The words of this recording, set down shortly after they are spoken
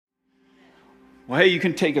Well, hey, you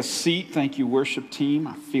can take a seat. Thank you, worship team.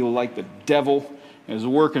 I feel like the devil is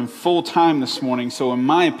working full time this morning. So in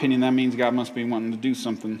my opinion, that means God must be wanting to do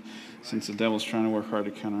something since the devil's trying to work hard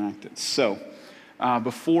to counteract it. So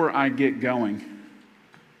before I get going,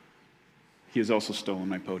 he has also stolen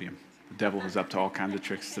my podium. The devil is up to all kinds of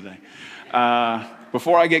tricks today.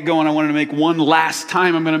 Before I get going, I wanted to make one last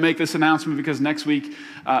time. I'm going to make this announcement because next week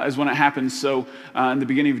is when it happens. So in the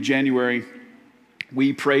beginning of January,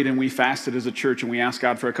 we prayed and we fasted as a church, and we asked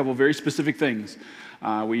God for a couple of very specific things.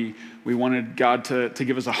 We wanted God to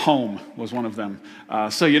give us a home, was one of them.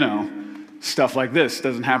 So, stuff like this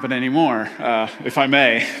doesn't happen anymore, if I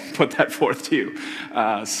may put that forth to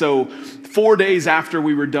you. So 4 days after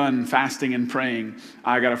we were done fasting and praying,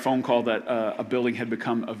 I got a phone call that a building had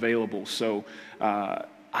become available. So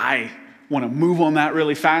I want to move on that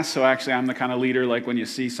really fast. So actually, I'm the kind of leader, like when you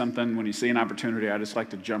see something, when you see an opportunity, I just like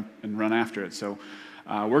to jump and run after it. So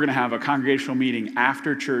we're going to have a congregational meeting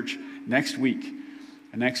after church next week.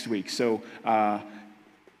 So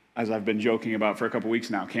as I've been joking about for a couple weeks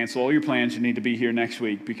now, cancel all your plans. You need to be here next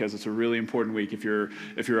week because it's a really important week. If you're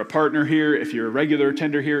a partner here, if you're a regular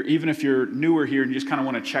attender here, even if you're newer here and you just kind of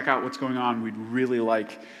want to check out what's going on, we'd really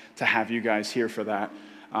like to have you guys here for that.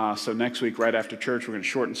 So next week, right after church, we're going to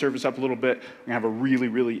shorten service up a little bit. We're going to have a really,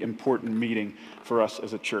 really important meeting for us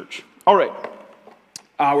as a church. All right.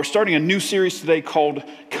 We're starting a new series today called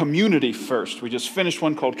Community First. We just finished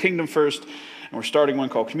one called Kingdom First, and we're starting one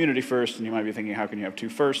called Community First. And you might be thinking, how can you have two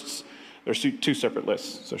firsts? There's two separate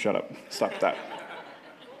lists, so shut up. Stop that.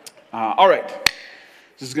 All right.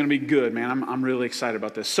 This is going to be good, man. I'm really excited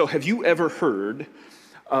about this. So have you ever heard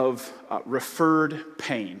of referred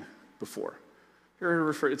pain before?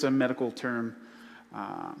 It's a medical term,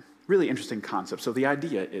 really interesting concept. So the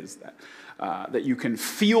idea is that you can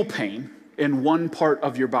feel pain in one part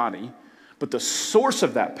of your body, but the source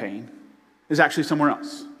of that pain is actually somewhere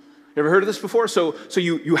else. You ever heard of this before? So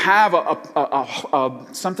you have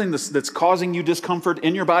something that's causing you discomfort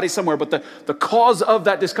in your body somewhere, but the cause of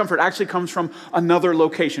that discomfort actually comes from another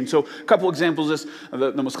location. So a couple examples of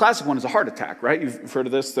this. The most classic one is a heart attack, right? You've heard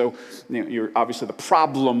of this. So you're obviously the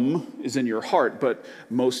problem is in your heart, but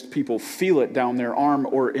most people feel it down their arm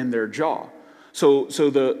or in their jaw. So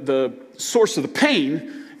the source of the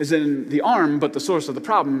pain is in the arm, but the source of the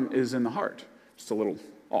problem is in the heart. Just a little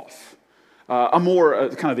off. A more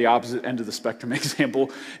kind of the opposite end of the spectrum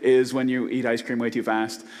example is when you eat ice cream way too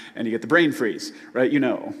fast and you get the brain freeze, right? You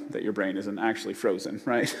know that your brain isn't actually frozen,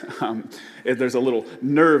 right? There's a little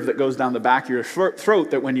nerve that goes down the back of your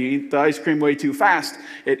throat that when you eat the ice cream way too fast,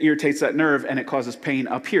 it irritates that nerve and it causes pain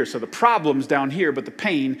up here. So the problem's down here, but the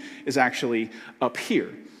pain is actually up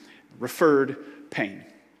here. Referred pain.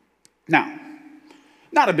 Now,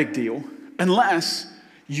 not a big deal unless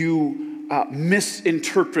you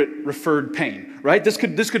misinterpret referred pain, right? This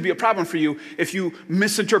could be a problem for you if you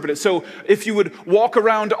misinterpret it. So if you would walk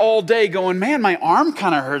around all day going, man, my arm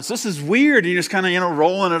kind of hurts. This is weird. And you're just kind of,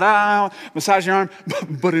 rolling it out, massaging your arm.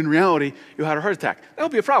 But in reality, you had a heart attack. That'll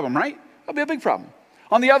be a problem, right? That'll be a big problem.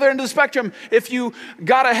 On the other end of the spectrum, if you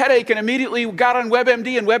got a headache and immediately got on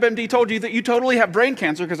WebMD and WebMD told you that you totally have brain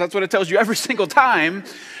cancer, because that's what it tells you every single time,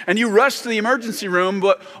 and you rushed to the emergency room,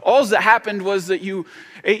 but all that happened was that you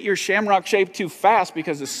ate your shamrock shake too fast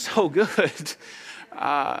because it's so good,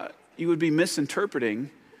 you would be misinterpreting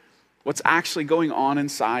what's actually going on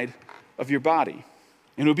inside of your body.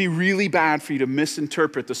 And it would be really bad for you to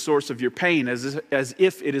misinterpret the source of your pain as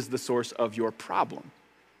if it is the source of your problem.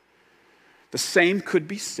 The same could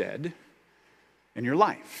be said in your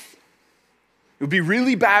life. It would be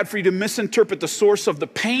really bad for you to misinterpret the source of the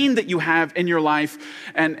pain that you have in your life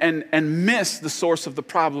and miss the source of the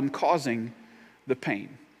problem causing the pain.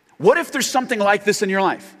 What if there's something like this in your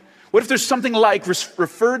life? What if there's something like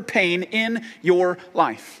referred pain in your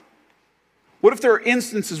life? What if there are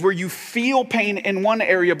instances where you feel pain in one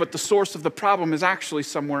area, but the source of the problem is actually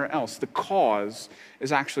somewhere else? The cause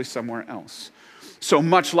is actually somewhere else. So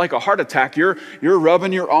much like a heart attack, you're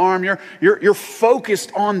rubbing your arm, you're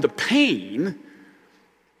focused on the pain,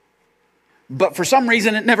 but for some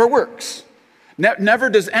reason it never works.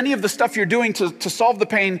 Never does any of the stuff you're doing to solve the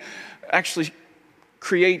pain actually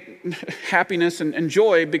create happiness and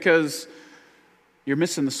joy, because you're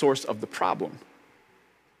missing the source of the problem,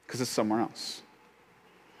 because it's somewhere else.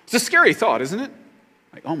 It's a scary thought, isn't it?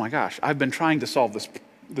 Like, oh my gosh, I've been trying to solve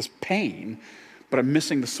this pain, but I'm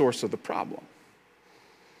missing the source of the problem.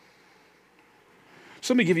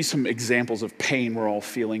 So let me give you some examples of pain we're all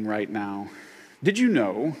feeling right now. Did you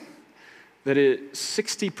know that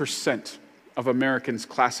 60% of Americans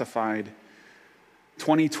classified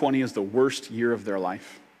 2020 as the worst year of their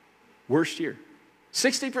life? Worst year.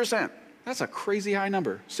 60%. That's a crazy high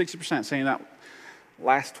number. 60% saying that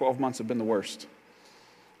last 12 months have been the worst.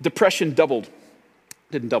 Depression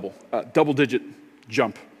didn't double, double-digit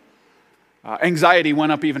jump. Anxiety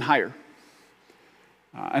went up even higher.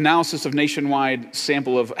 Analysis of nationwide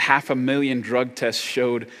sample of 500,000 drug tests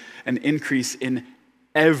showed an increase in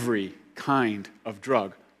every kind of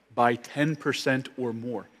drug by 10% or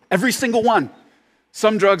more. Every single one.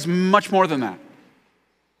 Some drugs much more than that.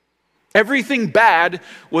 Everything bad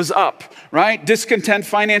was up, right? Discontent,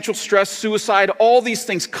 financial stress, suicide, all these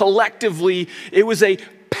things collectively, it was a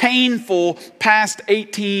painful past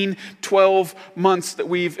 18, 12 months that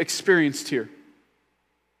we've experienced here.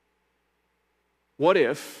 What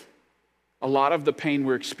if a lot of the pain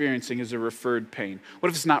we're experiencing is a referred pain? What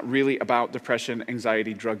if it's not really about depression,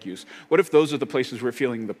 anxiety, drug use? What if those are the places we're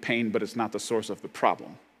feeling the pain, but it's not the source of the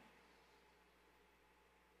problem?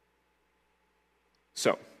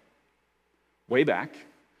 So, way back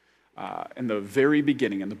in the very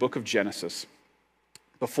beginning, in the book of Genesis,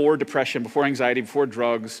 before depression, before anxiety, before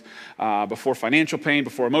drugs, before financial pain,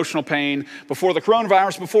 before emotional pain, before the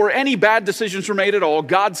coronavirus, before any bad decisions were made at all,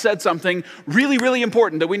 God said something really, really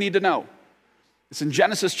important that we need to know. It's in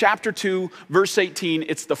Genesis chapter 2, verse 18.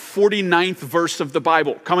 It's the 49th verse of the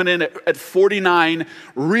Bible. Coming in at 49,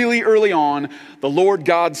 really early on, the Lord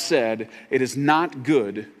God said, "It is not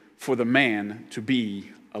good for the man to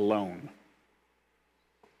be alone."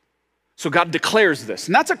 So God declares this.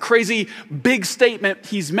 And that's a crazy big statement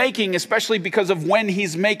he's making, especially because of when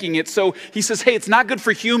he's making it. So he says, hey, it's not good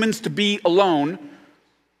for humans to be alone.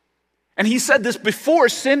 And he said this before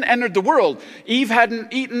sin entered the world. Eve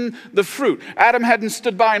hadn't eaten the fruit. Adam hadn't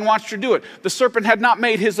stood by and watched her do it. The serpent had not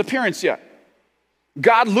made his appearance yet.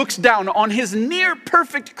 God looks down on his near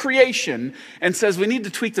perfect creation and says, we need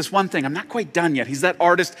to tweak this one thing. I'm not quite done yet. He's that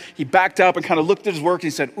artist. He backed up and kind of looked at his work and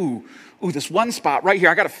he said, ooh, this one spot right here.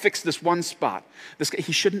 I got to fix this one spot.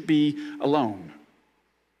 He shouldn't be alone.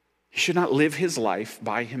 He should not live his life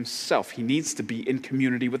by himself. He needs to be in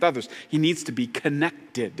community with others. He needs to be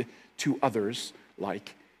connected to others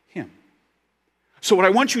like him. So what I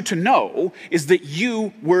want you to know is that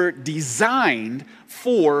you were designed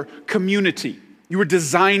for community. You were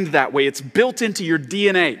designed that way. It's built into your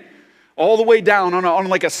DNA. All the way down on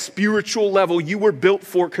like a spiritual level, you were built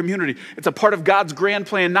for community. It's a part of God's grand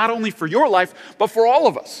plan, not only for your life, but for all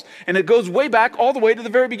of us. And it goes way back all the way to the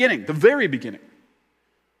very beginning,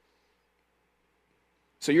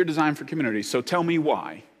 So you're designed for community. So tell me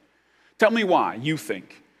why. Tell me why you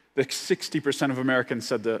think that 60% of Americans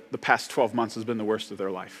said the past 12 months has been the worst of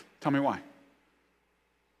their life. Tell me why.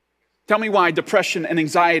 Tell me why depression and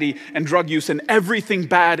anxiety and drug use and everything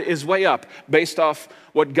bad is way up based off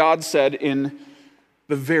what God said in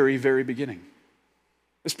the very, very beginning.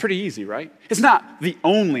 It's pretty easy, right? It's not the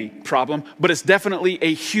only problem, but it's definitely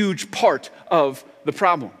a huge part of the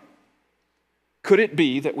problem. Could it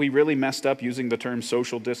be that we really messed up using the term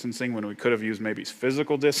social distancing when we could have used maybe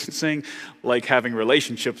physical distancing, like having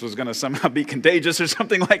relationships was going to somehow be contagious or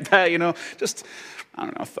something like that, Just, I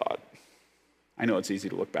don't know, thought. I know it's easy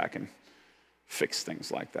to look back and fix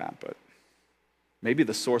things like that, but maybe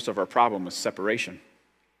the source of our problem is separation.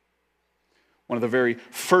 One of the very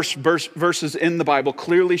first verses in the Bible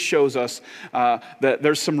clearly shows us that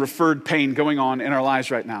there's some referred pain going on in our lives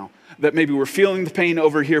right now. That maybe we're feeling the pain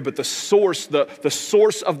over here, but the source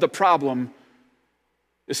of the problem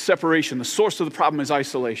is separation. The source of the problem is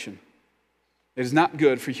isolation. It is not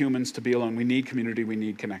good for humans to be alone. We need community. We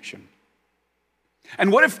need connection.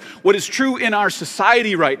 And what if what is true in our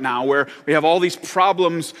society right now, where we have all these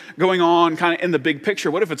problems going on kind of in the big picture,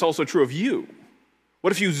 what if it's also true of you?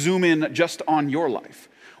 What if you zoom in just on your life?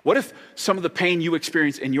 What if some of the pain you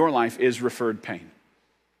experience in your life is referred pain?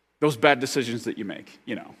 Those bad decisions that you make,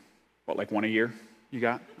 like one a year you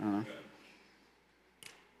got? I don't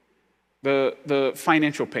know. The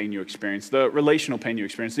financial pain you experience, the relational pain you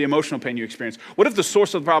experience, the emotional pain you experience. What if the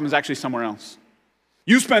source of the problem is actually somewhere else?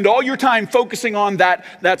 You spend all your time focusing on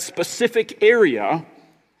that specific area,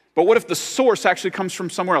 but what if the source actually comes from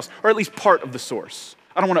somewhere else, or at least part of the source?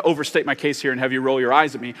 I don't want to overstate my case here and have you roll your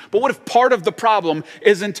eyes at me, but what if part of the problem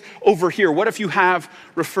isn't over here? What if you have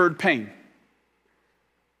referred pain?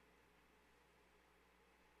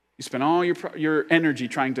 You spend all your energy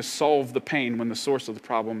trying to solve the pain when the source of the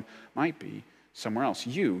problem might be somewhere else.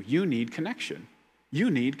 You need connection.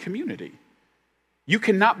 You need community. You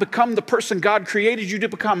cannot become the person God created you to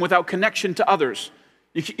become without connection to others.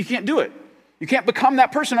 You can't do it. You can't become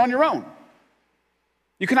that person on your own.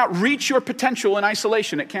 You cannot reach your potential in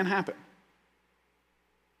isolation. It can't happen.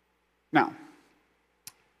 Now,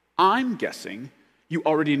 I'm guessing you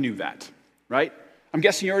already knew that, right? I'm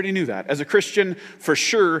guessing you already knew that. As a Christian, for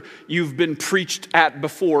sure, you've been preached at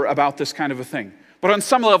before about this kind of a thing. But on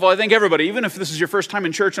some level, I think everybody, even if this is your first time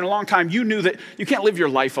in church in a long time, you knew that you can't live your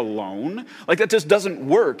life alone. Like that just doesn't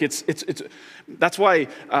work. That's why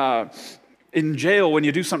in jail, when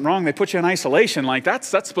you do something wrong, they put you in isolation. Like that's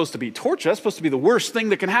supposed to be torture. That's supposed to be the worst thing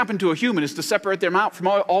that can happen to a human, is to separate them out from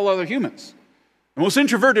all other humans. The most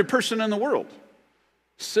introverted person in the world.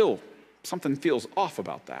 Still, something feels off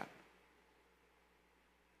about that.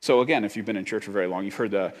 So again, if you've been in church for very long, you've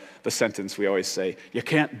heard the sentence we always say, you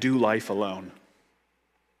can't do life alone,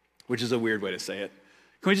 which is a weird way to say it.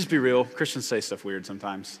 Can we just be real? Christians say stuff weird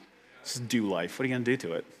sometimes. Just do life. What are you going to do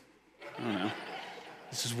to it? I don't know.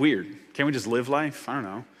 This is weird. Can't we just live life? I don't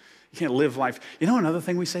know. You can't live life. You know another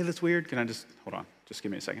thing we say that's weird? Can I just, hold on, just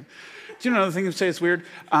give me a second. Do you know another thing we say that's weird?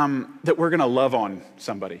 That we're going to love on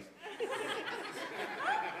somebody.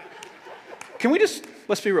 Can we just,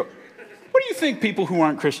 let's be real. What do you think people who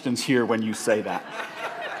aren't Christians hear when you say that?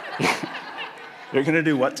 You're going to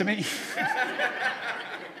do what to me?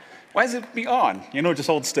 Why is it be on? Just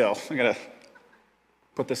hold still. I'm going to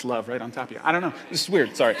put this love right on top of you. I don't know. This is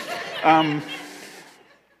weird. Sorry.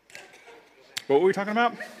 What were we talking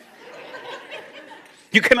about?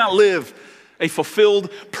 You cannot live a fulfilled,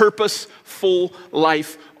 purposeful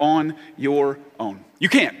life on your own. You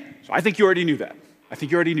can't. So I think you already knew that.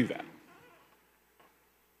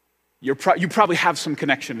 You probably have some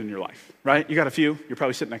connection in your life, right? You got a few. You're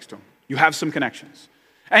probably sitting next to them. You have some connections.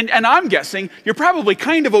 And I'm guessing you're probably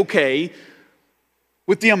kind of okay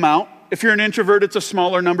with the amount. If you're an introvert, it's a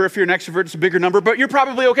smaller number. If you're an extrovert, it's a bigger number. But you're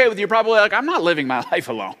probably okay with it. You're probably like, I'm not living my life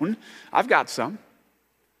alone. I've got some.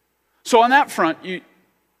 So on that front,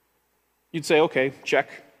 you'd say, okay, check.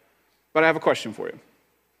 But I have a question for you.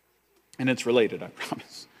 And it's related, I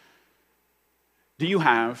promise. Do you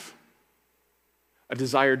have a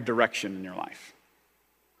desired direction in your life?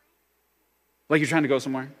 Like you're trying to go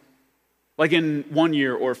somewhere? Like in 1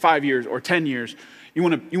 year or 5 years or 10 years, you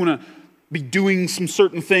want to be doing some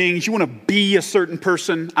certain things. You want to be a certain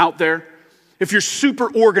person out there. If you're super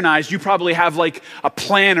organized, you probably have like a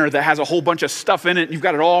planner that has a whole bunch of stuff in it. And you've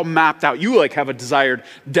got it all mapped out. You like have a desired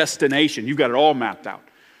destination. You've got it all mapped out.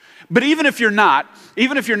 But even if you're not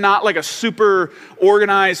like a super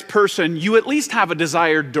organized person, you at least have a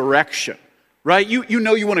desired direction, right? You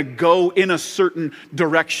know you want to go in a certain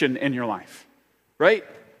direction in your life, right?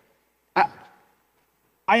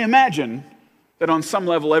 I imagine that on some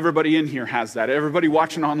level, everybody in here has that. Everybody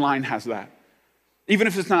watching online has that. Even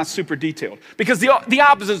if it's not super detailed. Because the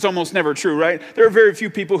opposite is almost never true, right? There are very few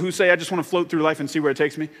people who say, I just want to float through life and see where it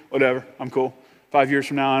takes me. Whatever, I'm cool. 5 years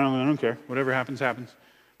from now, I don't care. Whatever happens, happens.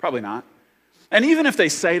 Probably not. And even if they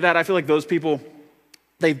say that, I feel like those people,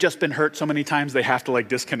 they've just been hurt so many times, they have to like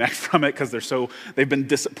disconnect from it because they've been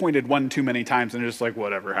disappointed one too many times and they're just like,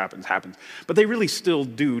 whatever happens, happens. But they really still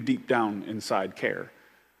do deep down inside care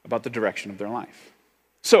about the direction of their life.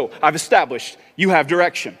 So I've established you have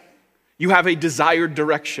direction. You have a desired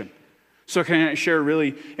direction. So can I share a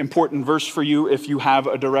really important verse for you if you have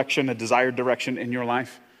a direction, a desired direction in your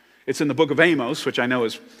life? It's in the book of Amos, which I know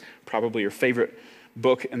is probably your favorite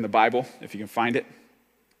book in the Bible, if you can find it.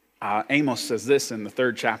 Amos says this in the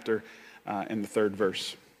 3rd chapter, in the 3rd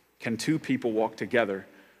verse. Can two people walk together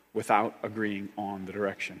without agreeing on the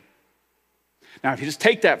direction? Now, if you just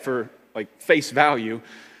take that for like face value,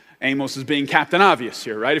 Amos is being Captain Obvious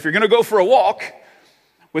here, right? If you're going to go for a walk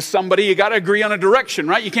with somebody, you got to agree on a direction,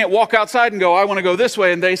 right? You can't walk outside and go, I want to go this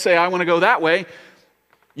way, and they say, I want to go that way.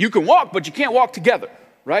 You can walk, but you can't walk together,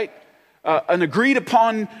 right? An agreed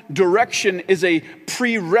upon direction is a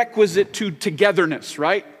prerequisite to togetherness,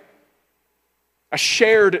 right? A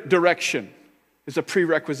shared direction is a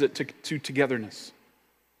prerequisite to togetherness.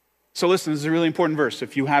 So listen, this is a really important verse.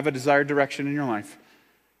 If you have a desired direction in your life,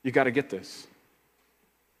 you got to get this.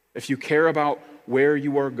 If you care about where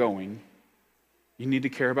you are going, you need to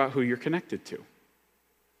care about who you're connected to.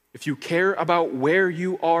 If you care about where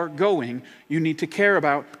you are going, you need to care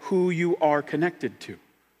about who you are connected to.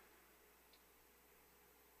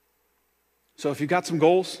 So if you've got some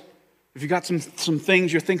goals, if you've got some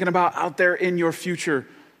things you're thinking about out there in your future,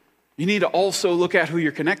 you need to also look at who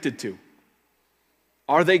you're connected to.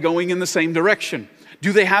 Are they going in the same direction?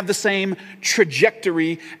 Do they have the same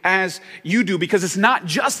trajectory as you do? Because it's not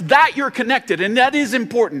just that you're connected, and that is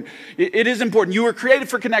important. It is important. You were created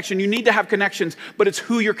for connection. You need to have connections, but it's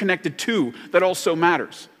who you're connected to that also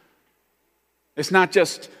matters. It's not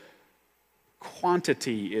just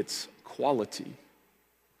quantity, it's quality.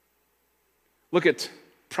 Look at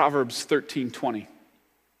Proverbs 13:20.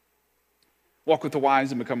 Walk with the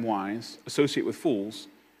wise and become wise. Associate with fools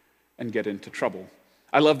and get into trouble.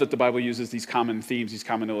 I love that the Bible uses these common themes, these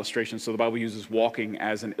common illustrations. So the Bible uses walking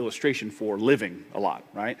as an illustration for living a lot,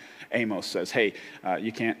 right? Amos says, hey,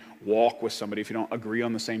 you can't walk with somebody if you don't agree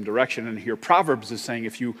on the same direction. And here Proverbs is saying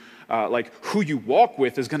if you, who you walk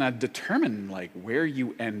with is going to determine where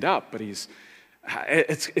you end up. But it's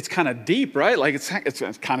kind of deep, right? It's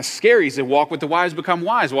kind of scary. He said, walk with the wise, become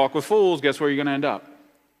wise. Walk with fools, guess where you're going to end up?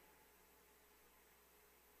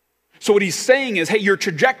 So what he's saying is, hey, your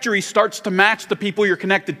trajectory starts to match the people you're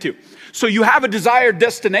connected to. So you have a desired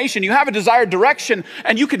destination, you have a desired direction,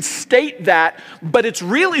 and you can state that, but it's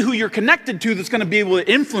really who you're connected to that's going to be able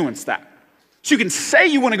to influence that. So you can say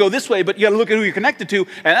you want to go this way, but you got to look at who you're connected to,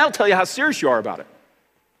 and that'll tell you how serious you are about it.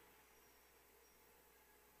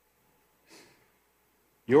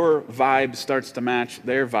 Your vibe starts to match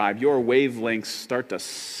their vibe. Your wavelengths start to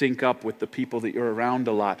sync up with the people that you're around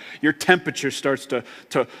a lot. Your temperature starts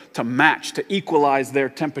to match, to equalize their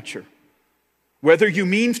temperature. Whether you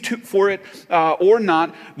mean for it or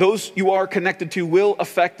not, those you are connected to will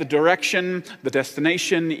affect the direction, the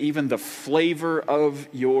destination, even the flavor of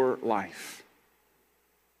your life.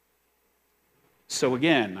 So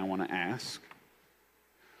again, I want to ask,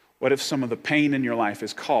 what if some of the pain in your life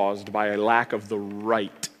is caused by a lack of the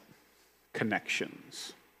right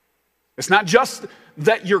connections? It's not just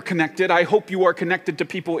that you're connected. I hope you are connected to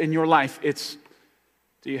people in your life. It's,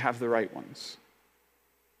 do you have the right ones?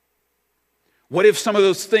 What if some of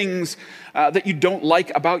those things that you don't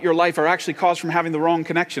like about your life are actually caused from having the wrong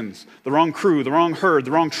connections, the wrong crew, the wrong herd,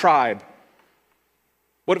 the wrong tribe?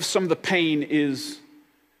 What if some of the pain is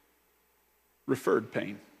referred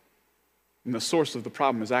pain? And the source of the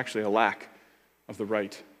problem is actually a lack of the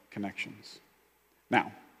right connections.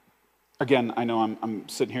 Now, again, I know I'm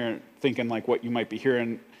sitting here thinking what you might be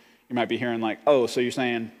hearing. You might be hearing oh, so you're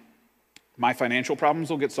saying my financial problems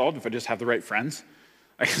will get solved if I just have the right friends?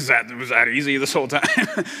 Was that easy this whole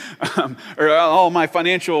time? Or all my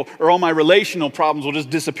financial or all my relational problems will just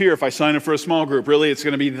disappear if I sign up for a small group. Really, it's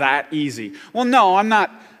going to be that easy? Well, no, I'm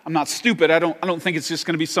not stupid. I don't think it's just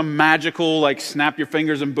going to be some magical, snap your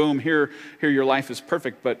fingers and boom, here your life is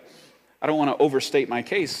perfect. But I don't want to overstate my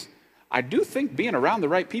case. I do think being around the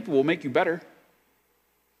right people will make you better.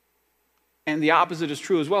 And the opposite is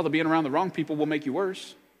true as well, that being around the wrong people will make you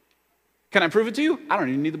worse. Can I prove it to you? I don't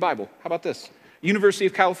even need the Bible. How about this? University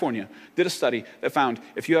of California did a study that found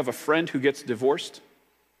if you have a friend who gets divorced,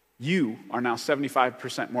 you are now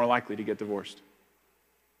 75% more likely to get divorced.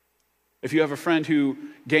 If you have a friend who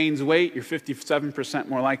gains weight, you're 57%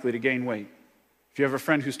 more likely to gain weight. If you have a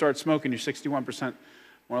friend who starts smoking, you're 61%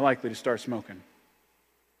 more likely to start smoking.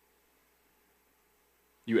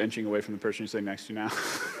 You inching away from the person you're sitting next to now.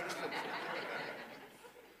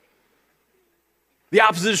 The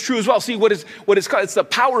opposite is true as well. See, what is called, it's the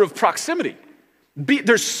power of proximity.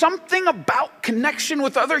 There's something about connection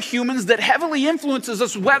with other humans that heavily influences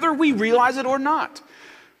us whether we realize it or not.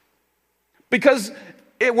 Because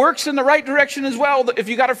it works in the right direction as well. If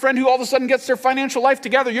you got a friend who all of a sudden gets their financial life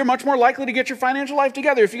together, you're much more likely to get your financial life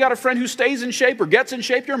together. If you got a friend who stays in shape or gets in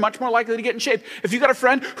shape, you're much more likely to get in shape. If you got a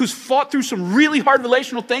friend who's fought through some really hard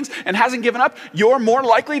relational things and hasn't given up, you're more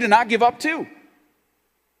likely to not give up too.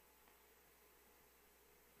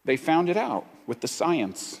 They found it out with the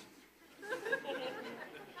science.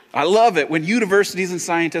 I love it when universities and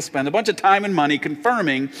scientists spend a bunch of time and money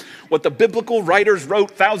confirming what the biblical writers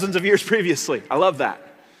wrote thousands of years previously. I love that.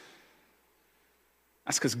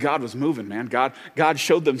 That's because God was moving, man. God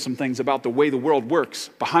showed them some things about the way the world works,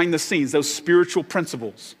 behind the scenes, those spiritual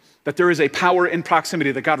principles, that there is a power in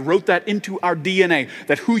proximity, that God wrote that into our DNA,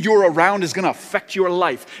 that who you're around is going to affect your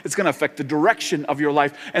life. It's going to affect the direction of your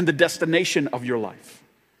life and the destination of your life.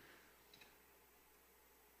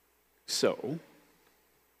 So,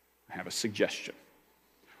 I have a suggestion.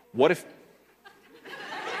 What if...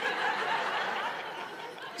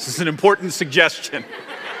 This is an important suggestion.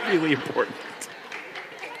 Really important.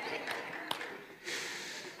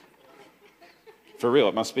 For real,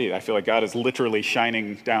 it must be. I feel like God is literally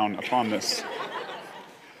shining down upon this.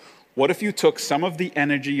 What if you took some of the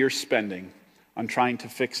energy you're spending on trying to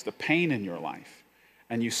fix the pain in your life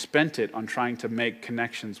and you spent it on trying to make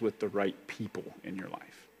connections with the right people in your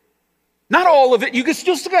life? Not all of it. You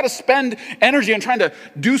still got to spend energy on trying to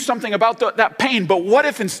do something about that pain. But what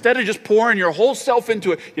if instead of just pouring your whole self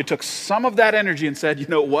into it, you took some of that energy and said, you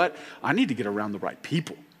know what? I need to get around the right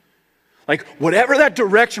people. Whatever that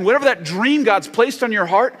direction, whatever that dream God's placed on your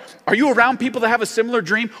heart, are you around people that have a similar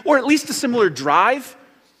dream or at least a similar drive,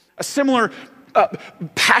 a similar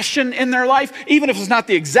passion in their life? Even if it's not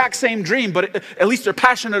the exact same dream, but at least they're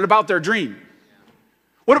passionate about their dream.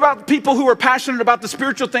 What about people who are passionate about the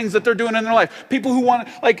spiritual things that they're doing in their life? People who want,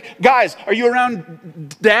 like, guys, are you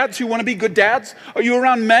around dads who want to be good dads? Are you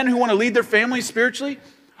around men who want to lead their families spiritually?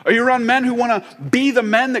 Are you around men who want to be the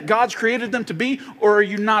men that God's created them to be? Or are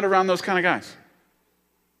you not around those kind of guys?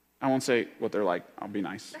 I won't say what they're like. I'll be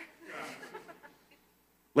nice.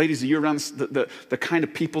 Ladies, are you around the kind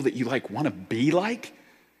of people that you like want to be like?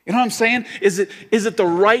 You know what I'm saying? Is it the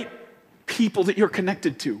right people that you're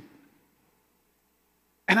connected to?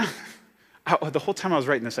 And the whole time I was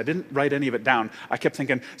writing this, I didn't write any of it down. I kept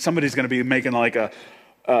thinking somebody's going to be making like an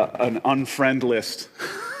unfriend list.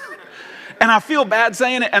 And I feel bad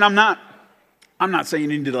saying it, and I'm not saying you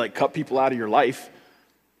need to like cut people out of your life.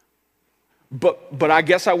 But I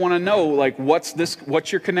guess I want to know, like,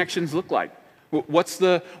 what's your connections look like? What's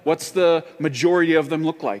the majority of them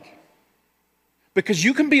look like? Because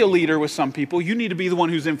you can be a leader with some people. You need to be the one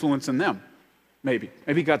who's influencing them. Maybe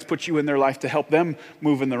God's put you in their life to help them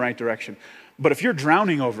move in the right direction. But if you're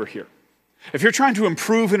drowning over here, if you're trying to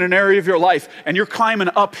improve in an area of your life and you're climbing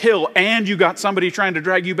uphill and you got somebody trying to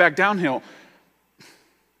drag you back downhill,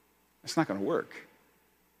 it's not going to work.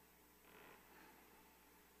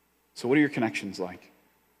 So what are your connections like?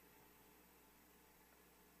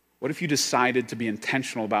 What if you decided to be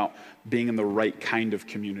intentional about being in the right kind of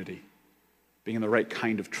community, being in the right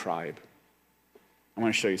kind of tribe? I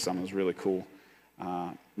want to show you something that's really cool.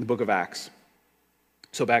 The book of Acts.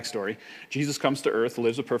 So backstory, Jesus comes to earth,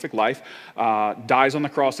 lives a perfect life, dies on the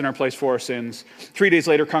cross in our place for our sins. 3 days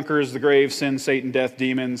later, conquers the grave, sin, Satan, death,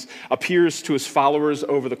 demons, appears to his followers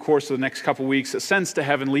over the course of the next couple weeks, ascends to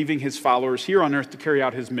heaven, leaving his followers here on earth to carry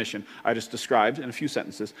out his mission. I just described in a few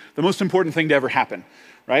sentences. The most important thing to ever happen,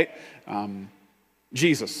 right?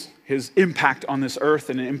 Jesus, his impact on this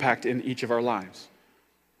earth and an impact in each of our lives.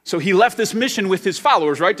 So he left this mission with his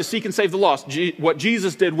followers, right? To seek and save the lost. What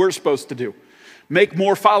Jesus did, we're supposed to do. Make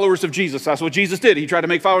more followers of Jesus. That's what Jesus did. He tried to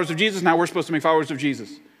make followers of Jesus. Now we're supposed to make followers of Jesus.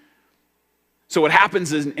 So what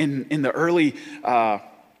happens is in the early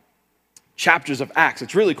chapters of Acts,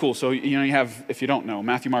 it's really cool. So, you have, if you don't know,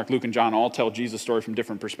 Matthew, Mark, Luke, and John all tell Jesus' story from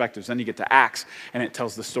different perspectives. Then you get to Acts, and it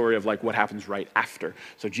tells the story of like what happens right after.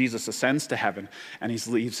 So Jesus ascends to heaven, and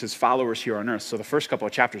he leaves his followers here on earth. So the first couple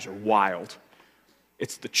of chapters are wild.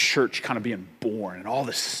 It's the church kind of being born and all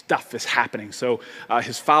this stuff is happening. So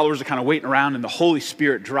his followers are kind of waiting around and the Holy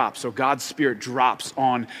Spirit drops. So God's Spirit drops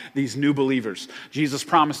on these new believers. Jesus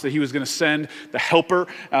promised that he was going to send the helper,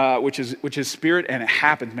 which is Spirit, and it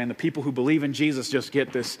happens, man. The people who believe in Jesus just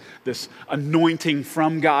get this anointing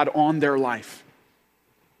from God on their life.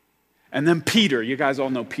 And then Peter, you guys all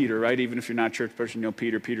know Peter, right? Even if you're not a church person, you know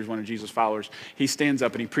Peter. Peter's one of Jesus' followers. He stands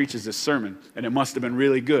up and he preaches this sermon, and it must have been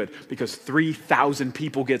really good because 3,000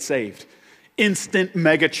 people get saved. Instant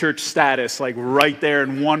mega church status, like right there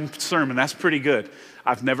in one sermon. That's pretty good.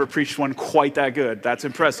 I've never preached one quite that good. That's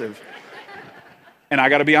impressive. And I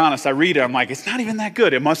got to be honest, I read it, I'm like, it's not even that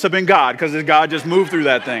good. It must have been God because God just moved through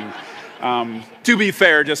that thing. To be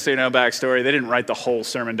fair, just so you know, backstory, they didn't write the whole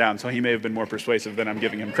sermon down, so he may have been more persuasive than I'm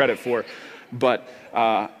giving him credit for. But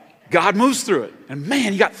God moves through it. And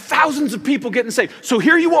man, you got thousands of people getting saved. So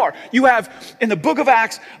here you are. You have, in the book of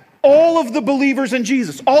Acts, all of the believers in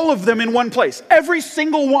Jesus, all of them in one place. Every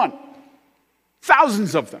single one.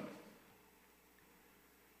 Thousands of them.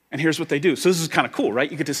 And here's what they do. So this is kind of cool, right?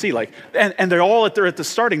 You get to see, like, and they're all at the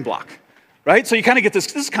starting block. Right? So you kind of get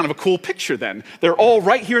this is kind of a cool picture then. They're all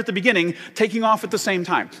right here at the beginning, taking off at the same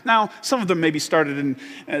time. Now, some of them maybe started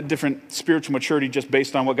in different spiritual maturity just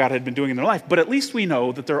based on what God had been doing in their life, but at least we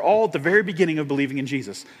know that they're all at the very beginning of believing in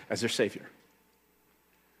Jesus as their Savior.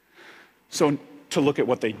 So to look at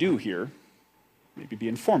what they do here, maybe be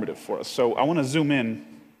informative for us. So I want to zoom in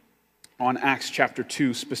on Acts chapter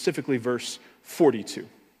 2, specifically verse 42.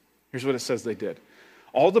 Here's what it says they did.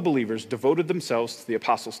 All the believers devoted themselves to the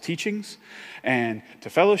apostles' teachings and to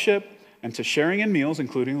fellowship and to sharing in meals,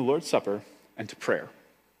 including the Lord's Supper, and to prayer.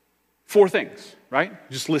 4 things, right?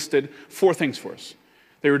 Just listed 4 things for us.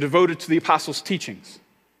 They were devoted to the apostles' teachings.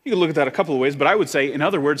 You can look at that a couple of ways, but I would say, in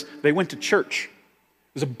other words, they went to church.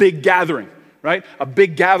 It was a big gathering, right? A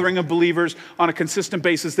big gathering of believers on a consistent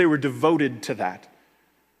basis. They were devoted to that.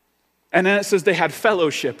 And then it says they had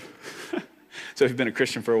fellowship. So if you've been a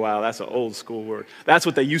Christian for a while, that's an old school word. That's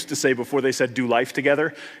what they used to say before they said do life together.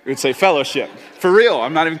 It would say fellowship. For real,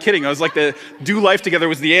 I'm not even kidding. I was like, the do life together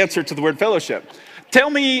was the answer to the word fellowship. Tell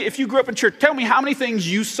me, if you grew up in church, tell me how many things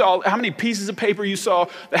you saw, how many pieces of paper you saw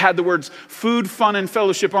that had the words food, fun, and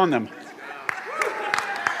fellowship on them.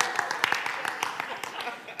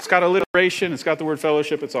 It's got alliteration, it's got the word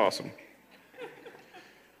fellowship, it's awesome.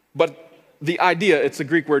 But the idea, it's the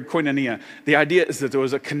Greek word koinonia, the idea is that there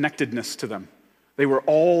was a connectedness to them. They were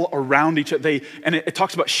all around each other. And it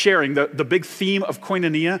talks about sharing. The big theme of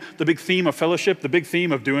koinonia, the big theme of fellowship, the big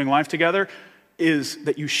theme of doing life together is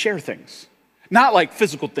that you share things. Not like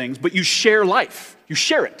physical things, but you share life. You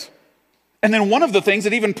share it. And then one of the things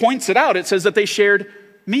that even points it out, it says that they shared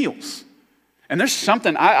meals. And there's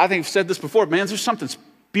something, I think I've said this before, man, there's something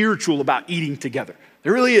spiritual about eating together.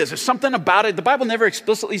 There really is. There's something about it. The Bible never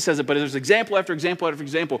explicitly says it, but there's example after example after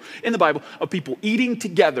example in the Bible of people eating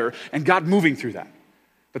together and God moving through that.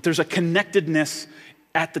 But there's a connectedness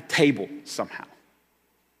at the table somehow.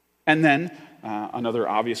 And then another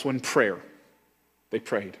obvious one, prayer. They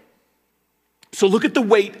prayed. So look at the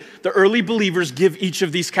weight the early believers give each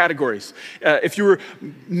of these categories. If you were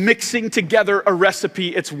mixing together a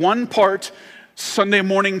recipe, it's one part Sunday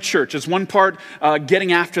morning church. It's one part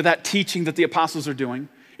getting after that teaching that the apostles are doing.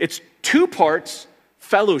 It's 2 parts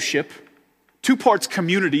fellowship, 2 parts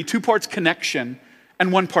community, 2 parts connection,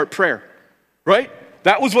 and 1 part prayer, right?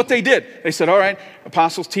 That was what they did. They said, all right,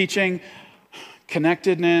 apostles teaching,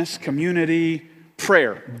 connectedness, community,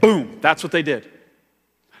 prayer. Boom, that's what they did.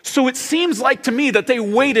 So it seems like to me that they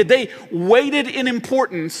weighted in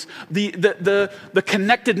importance the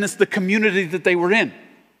connectedness, the community that they were in.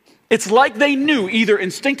 It's like they knew either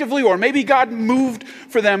instinctively or maybe God moved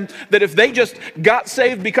for them that if they just got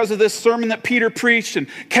saved because of this sermon that Peter preached and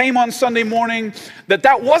came on Sunday morning,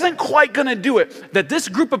 that wasn't quite going to do it, that this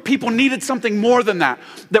group of people needed something more than that,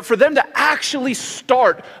 that for them to actually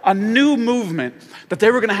start a new movement, that they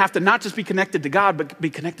were going to have to not just be connected to God, but be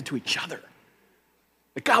connected to each other.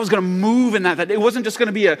 That God was going to move in that it wasn't just going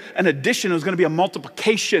to be an addition, it was going to be a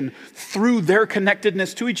multiplication through their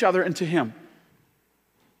connectedness to each other and to Him.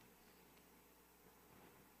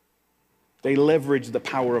 They leveraged the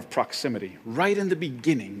power of proximity right in the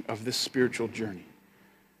beginning of this spiritual journey.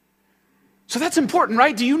 So that's important,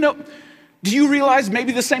 right? Do you realize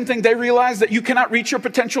maybe the same thing they realized, that you cannot reach your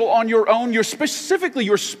potential on your own, specifically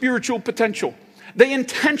your spiritual potential? They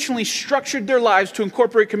intentionally structured their lives to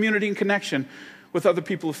incorporate community and connection with other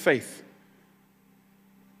people of faith.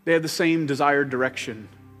 They had the same desired direction.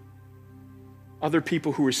 Other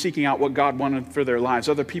people who were seeking out what God wanted for their lives,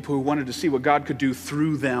 other people who wanted to see what God could do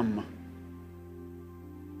through them.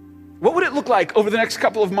 What would it look like over the next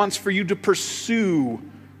couple of months for you to pursue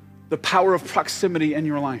the power of proximity in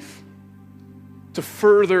your life? To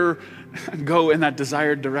further go in that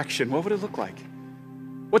desired direction? What would it look like?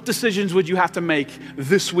 What decisions would you have to make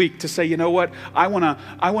this week to say, you know what, I want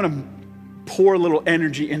to pour a little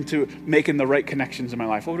energy into making the right connections in my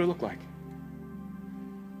life? What would it look like?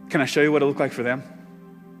 Can I show you what it looked like for them?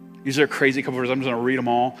 These are a crazy couple of verses. I'm just going to read them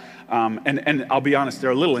all. And I'll be honest,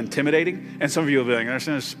 they're a little intimidating. And some of you will be like,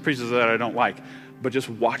 there's preachers that I don't like. But just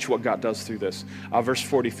watch what God does through this. Verse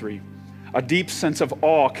 43. A deep sense of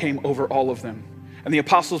awe came over all of them. And the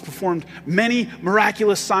apostles performed many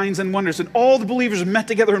miraculous signs and wonders. And all the believers met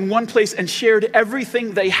together in one place and shared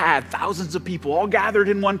everything they had. Thousands of people all gathered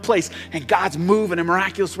in one place. And God's moving in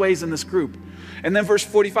miraculous ways in this group. And then verse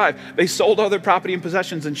 45, they sold all their property and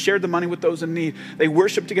possessions and shared the money with those in need. They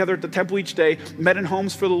worshiped together at the temple each day, met in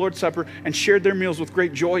homes for the Lord's Supper, and shared their meals with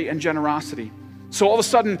great joy and generosity. So all of a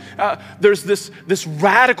sudden, there's this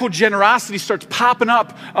radical generosity starts popping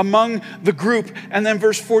up among the group. And then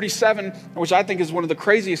verse 47, which I think is one of the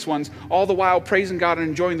craziest ones, all the while praising God and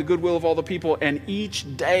enjoying the goodwill of all the people. And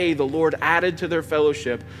each day the Lord added to their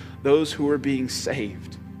fellowship those who were being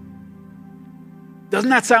saved. Doesn't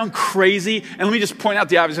that sound crazy? And let me just point out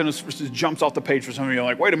the obvious, and it just jumps off the page for some of you.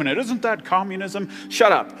 Like, wait a minute, isn't that communism?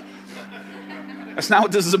 Shut up. That's not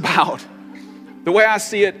what this is about. The way I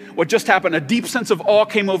see it, what just happened, a deep sense of awe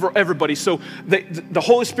came over everybody. So the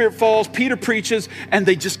Holy Spirit falls, Peter preaches, and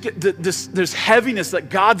they just get this heaviness that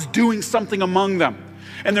God's doing something among them.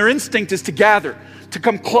 And their instinct is to gather, to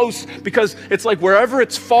come close, because it's like wherever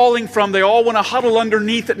it's falling from, they all want to huddle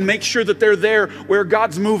underneath it and make sure that they're there where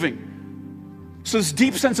God's moving. So this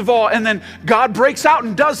deep sense of awe, and then God breaks out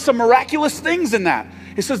and does some miraculous things in that.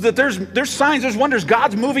 It says that there's signs, there's wonders.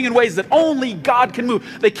 God's moving in ways that only God can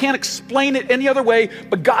move. They can't explain it any other way,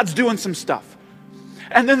 but God's doing some stuff.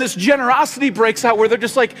 And then this generosity breaks out where they're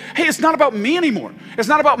just like, hey, it's not about me anymore. It's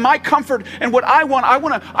not about my comfort and what I want. I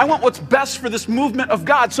want what's best for this movement of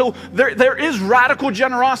God. So there is radical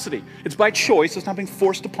generosity. It's by choice. It's not being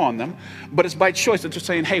forced upon them, but it's by choice. It's just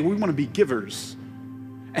saying, hey, we want to be givers.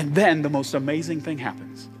 And then the most amazing thing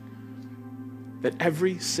happens. That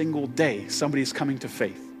every single day, somebody is coming to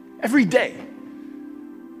faith. Every day.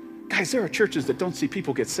 Guys, there are churches that don't see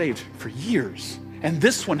people get saved for years. And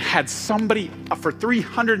this one had somebody for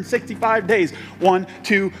 365 days. 1,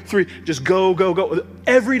 2, 3, just go, go, go.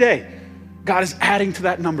 Every day, God is adding to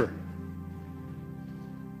that number.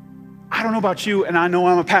 I don't know about you, and I know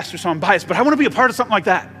I'm a pastor, so I'm biased, but I want to be a part of something like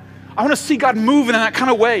that. I want to see God move in that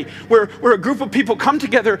kind of way where a group of people come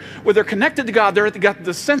together, where they're connected to God, they got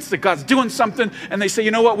the sense that God's doing something, and they say,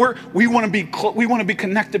 you know what, we want to be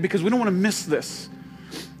connected because we don't want to miss this.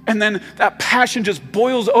 And then that passion just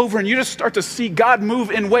boils over, and you just start to see God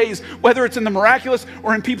move in ways, whether it's in the miraculous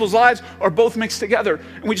or in people's lives or both mixed together.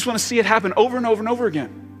 And we just want to see it happen over and over and over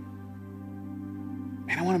again.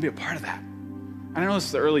 And I want to be a part of that. I know this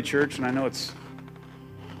is the early church, and I know it's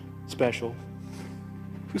special.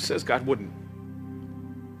 Who says God wouldn't?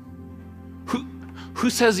 Who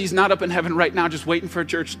says he's not up in heaven right now just waiting for a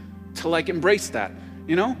church to like embrace that,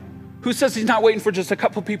 you know? Who says he's not waiting for just a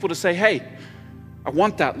couple people to say, hey, I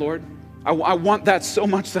want that, Lord. I want that so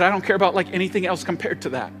much that I don't care about like anything else compared to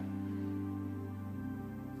that.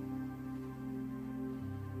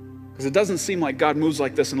 Because it doesn't seem like God moves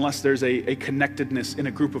like this unless there's a connectedness in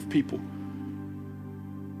a group of people.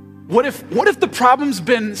 What if the problem's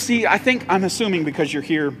been, I'm assuming because you're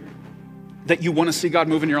here that you want to see God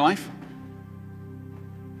move in your life?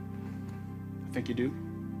 I think you do.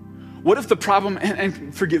 What if the problem,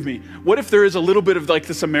 and forgive me, what if there is a little bit of like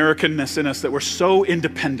this Americanness in us that we're so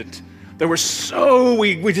independent, that we're so,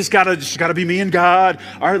 we just gotta be me and God.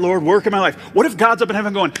 All right, Lord, work in my life. What if God's up in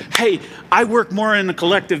heaven going, hey, I work more in the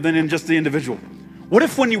collective than in just the individual? What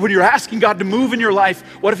if when you're asking God to move in your life,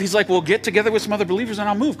 what if he's like, well, get together with some other believers and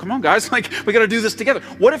I'll move. Come on, guys. Like, we got to do this together.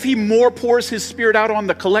 What if he more pours his spirit out on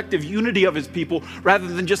the collective unity of his people rather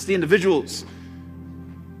than just the individuals?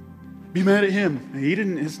 Be mad at him. He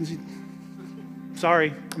didn't,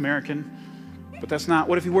 sorry, American. But that's not,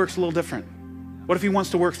 what if he works a little different? What if he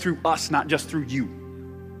wants to work through us, not just through you?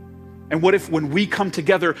 And what if when we come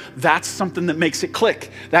together, that's something that makes it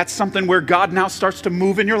click? That's something where God now starts to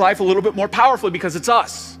move in your life a little bit more powerfully because it's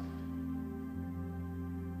us.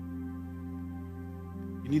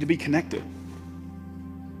 You need to be connected.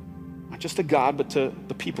 Not just to God, but to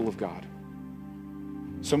the people of God.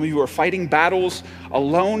 Some of you are fighting battles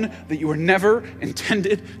alone that you were never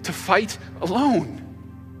intended to fight alone.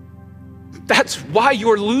 That's why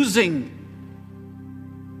you're losing.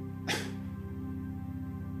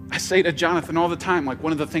 I say to Jonathan all the time, like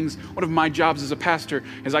one of my jobs as a pastor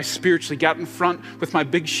is I spiritually got in front with my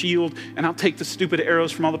big shield and I'll take the stupid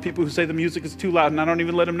arrows from all the people who say the music is too loud and I don't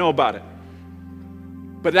even let them know about it.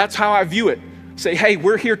 But that's how I view it. Say, hey,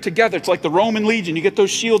 we're here together. It's like the Roman legion. You get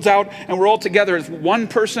those shields out and we're all together. As one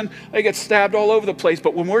person, they get stabbed all over the place.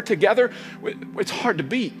 But when we're together, it's hard to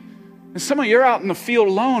beat. And some of you are out in the field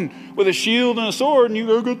alone with a shield and a sword and you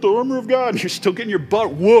go get the armor of God and you're still getting your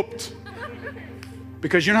butt whooped.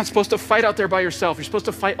 Because you're not supposed to fight out there by yourself. You're supposed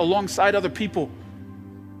to fight alongside other people.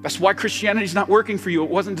 That's why Christianity's not working for you. It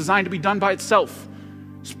wasn't designed to be done by itself.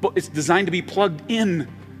 It's designed to be plugged in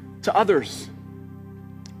to others.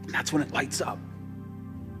 And that's when it lights up.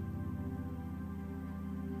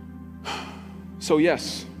 So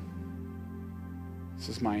yes, this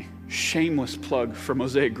is my shameless plug for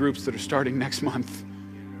Mosaic groups that are starting next month.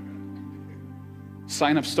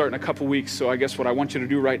 Sign-ups start in a couple weeks, so I guess what I want you to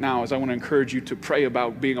do right now is I want to encourage you to pray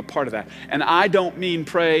about being a part of that. And I don't mean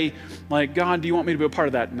pray like, God, do you want me to be a part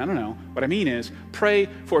of that? No. What I mean is pray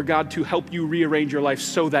for God to help you rearrange your life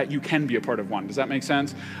so that you can be a part of one. Does that make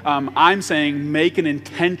sense? I'm saying make an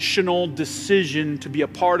intentional decision to be a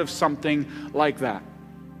part of something like that.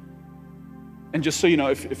 And just so you know,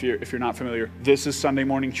 if you're not familiar, this is Sunday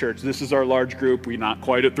morning church. This is our large group. We're not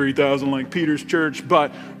quite at 3,000 like Peter's church,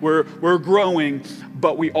 but we're growing.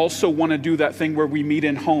 But we also want to do that thing where we meet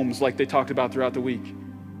in homes like they talked about throughout the week.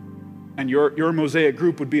 And your Mosaic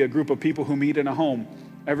group would be a group of people who meet in a home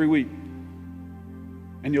every week.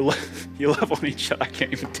 And you love on each other. I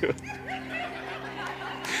can't even do it.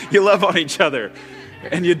 You love on each other.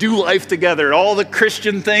 And you do life together. All the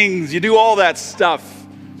Christian things. You do all that stuff.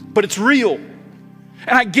 But it's real.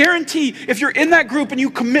 And I guarantee if you're in that group and you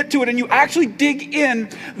commit to it and you actually dig in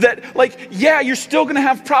that, like, yeah, you're still going to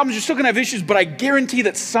have problems, you're still going to have issues, but I guarantee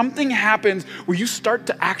that something happens where you start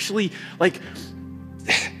to actually, like,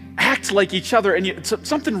 act like each other and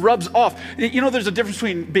something rubs off. You know, there's a difference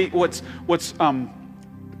between what's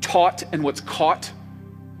taught and what's caught.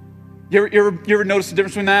 You ever notice the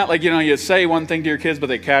difference between that? Like, you know, you say one thing to your kids, but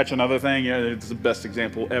they catch another thing. Yeah, it's the best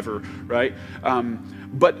example ever, right?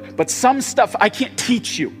 But some stuff I can't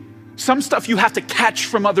teach you. Some stuff you have to catch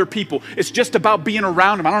from other people. It's just about being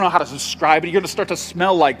around them. I don't know how to describe it. You're going to start to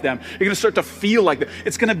smell like them. You're going to start to feel like them.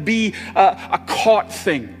 It's going to be a caught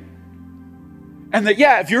thing. And that,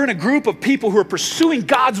 yeah, if you're in a group of people who are pursuing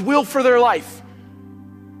God's will for their life,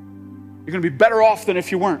 you're going to be better off than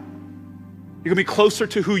if you weren't. You're going to be closer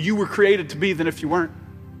to who you were created to be than if you weren't.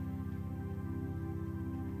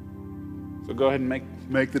 go ahead and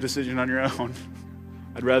make the decision on your own.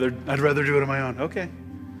 I'd rather do it on my own. Okay.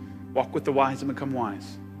 Walk with the wise and become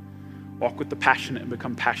wise. Walk with the passionate and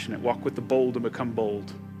become passionate. Walk with the bold and become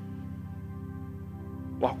bold.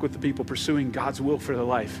 Walk with the people pursuing God's will for their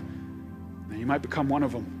life. And you might become one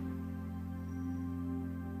of them.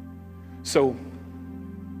 So,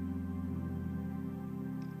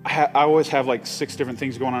 I always have like 6 different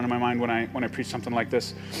things going on in my mind when I preach something like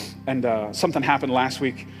this. And something happened last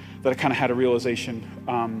week that I kind of had a realization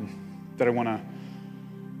that I want to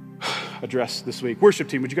address this week. Worship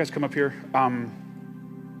team, would you guys come up here?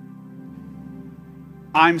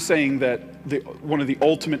 I'm saying that one of the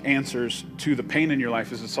ultimate answers to the pain in your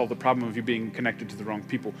life is to solve the problem of you being connected to the wrong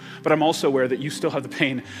people. But I'm also aware that you still have the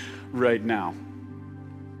pain right now,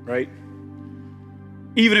 right?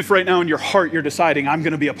 Even if right now in your heart you're deciding, I'm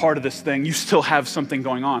going to be a part of this thing, you still have something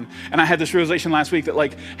going on. And I had this realization last week that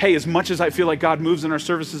like, hey, as much as I feel like God moves in our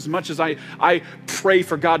services, as much as I pray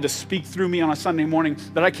for God to speak through me on a Sunday morning,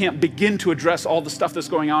 that I can't begin to address all the stuff that's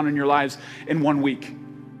going on in your lives in one week.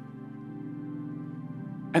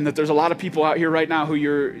 And that there's a lot of people out here right now who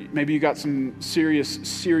maybe you got some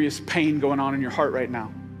serious pain going on in your heart right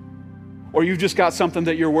now. Or you've just got something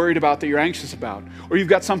that you're worried about, that you're anxious about. Or you've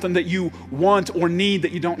got something that you want or need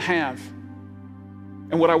that you don't have.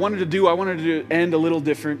 And what I wanted to do, I wanted to end a little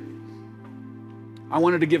different. I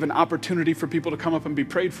wanted to give an opportunity for people to come up and be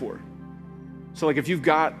prayed for. So like if you've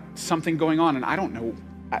got something going on, and I don't know,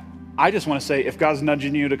 I just want to say if God's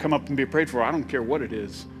nudging you to come up and be prayed for, I don't care what it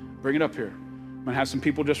is, bring it up here. I'm going to have some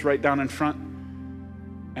people just right down in front,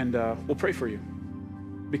 and we'll pray for you.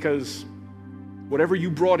 Because whatever you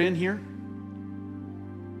brought in here,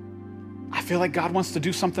 I feel like God wants to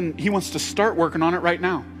do something. He wants to start working on it right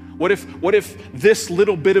now. What if this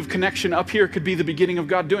little bit of connection up here could be the beginning of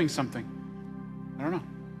God doing something? I don't know.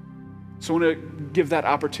 So I want to give that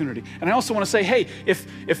opportunity. And I also want to say, hey, if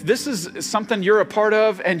this is something you're a part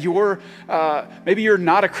of and maybe you're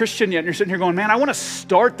not a Christian yet and you're sitting here going, man, I want to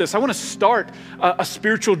start this. I want to start a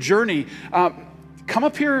spiritual journey. Come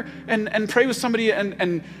up here and pray with somebody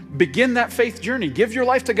and begin that faith journey. Give your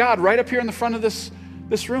life to God right up here in the front of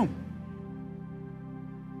this room.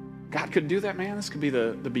 God could do that, man. This could be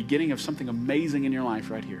the beginning of something amazing in your life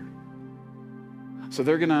right here. So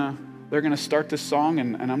they're gonna start this song,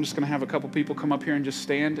 and I'm just gonna have a couple people come up here and just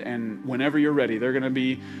stand, and whenever you're ready,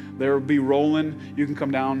 they'll be rolling. You can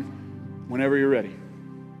come down whenever you're ready.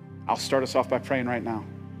 I'll start us off by praying right now.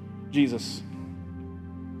 Jesus,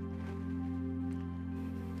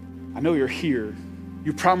 I know you're here.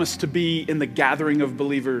 You promised to be in the gathering of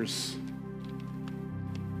believers.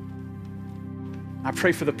 I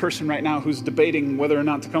pray for the person right now who's debating whether or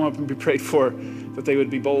not to come up and be prayed for, that they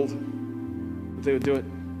would be bold, that they would do it.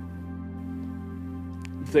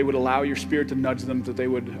 That they would allow your Spirit to nudge them, that they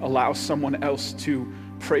would allow someone else to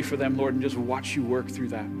pray for them, Lord, and just watch you work through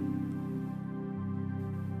that.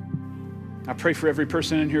 I pray for every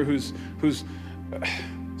person in here who's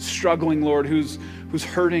struggling, Lord, who's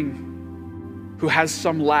hurting, who has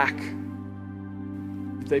some lack,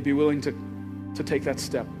 that they'd be willing to take that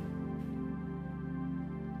step.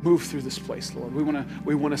 Move through this place, Lord.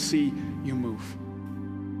 We want to see you move.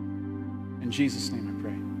 In Jesus' name I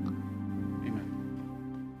pray.